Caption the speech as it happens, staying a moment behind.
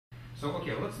So,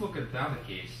 okay, let's look at the other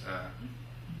case.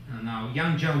 Now,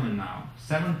 young gentleman now,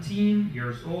 17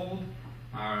 years old.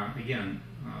 Again,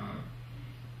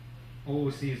 all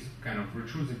we see is kind of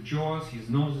protrusive jaws. His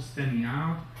nose is standing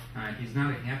out. He's not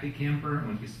a happy camper.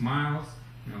 When he smiles,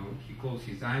 you know, he closes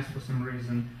his eyes for some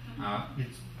reason.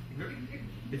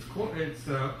 It's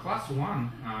class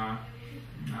 1.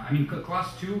 I mean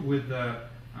class 2 with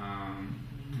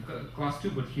class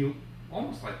 2, but he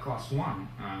almost like class 1.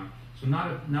 So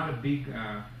not a big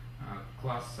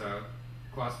class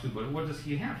 2. But what does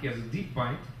he have? He has a deep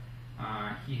bite.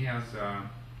 He has a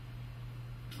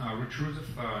retrusive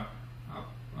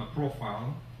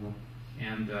profile,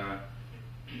 and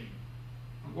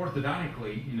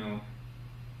orthodontically, you know,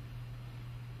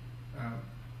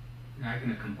 I'm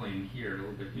going to complain here a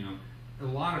little bit. You know, a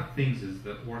lot of things is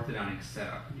the orthodontic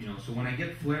setup. You know, so when I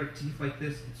get flared teeth like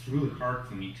this, it's really hard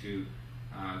for me to,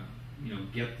 you know,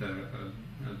 get a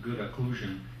good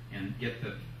occlusion and get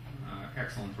the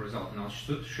excellent result. And I'll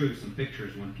show you some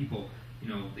pictures when people, you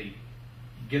know, they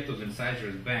get those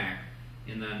incisors back,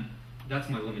 and then that's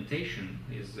my limitation,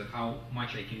 is how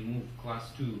much I can move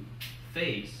class 2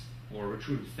 face or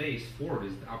retruded face forward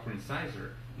is the upper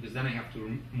incisor, because then I have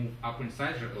to move upper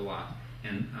incisor a lot.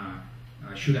 And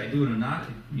should I do it or not,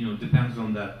 it, you know, depends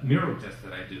on that mirror test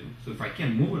that I do. So if I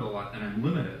can't move it a lot, then I'm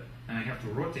limited, and I have to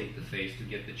rotate the face to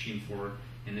get the chin forward.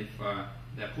 And if the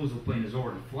occlusal plane is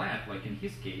already flat, like in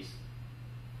his case,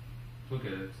 look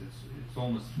at it, it's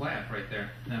almost flat right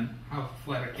there, then how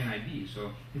flatter can I be?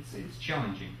 So it's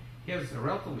challenging. He has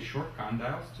relatively short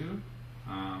condyles too,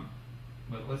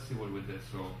 but let's see what we did.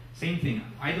 So same thing,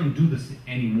 I don't do this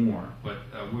anymore, but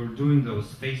we were doing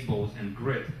those face bows and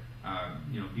grit,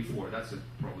 you know, before. That's a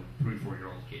probably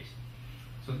 3-4-year-old case.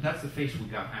 So that's the face we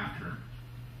got after.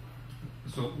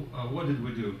 So what did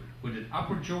we do? We did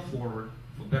upper jaw forward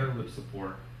for better lip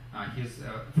support. His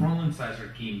frontal incisor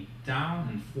came down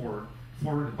and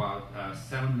forward about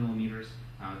 7 millimeters,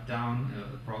 down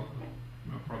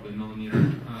probably a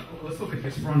millimeter. Let's look at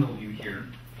his frontal view here.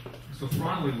 So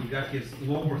frontally, we got his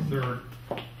lower third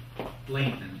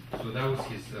lengthened. So that was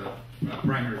his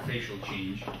primary facial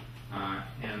change.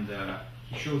 And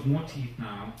he shows more teeth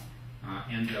now.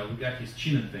 And we got his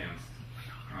chin advanced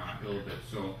a little bit.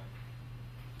 So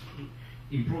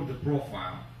improved the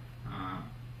profile.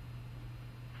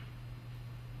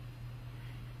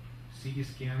 CT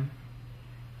scan.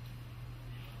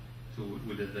 So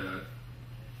we did the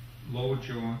lower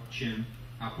jaw, chin,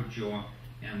 upper jaw,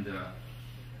 and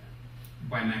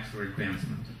bimaxillary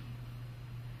advancement.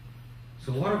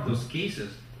 So a lot of those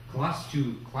cases, class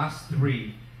 2, class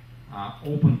 3,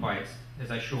 open bites,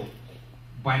 as I showed,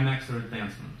 bimaxillary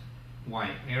advancement.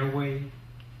 Why? Airway,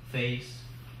 face,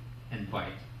 and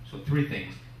bite. So 3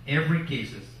 things. Every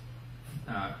case is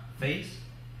face,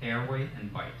 airway,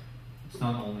 and bite. It's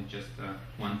not only just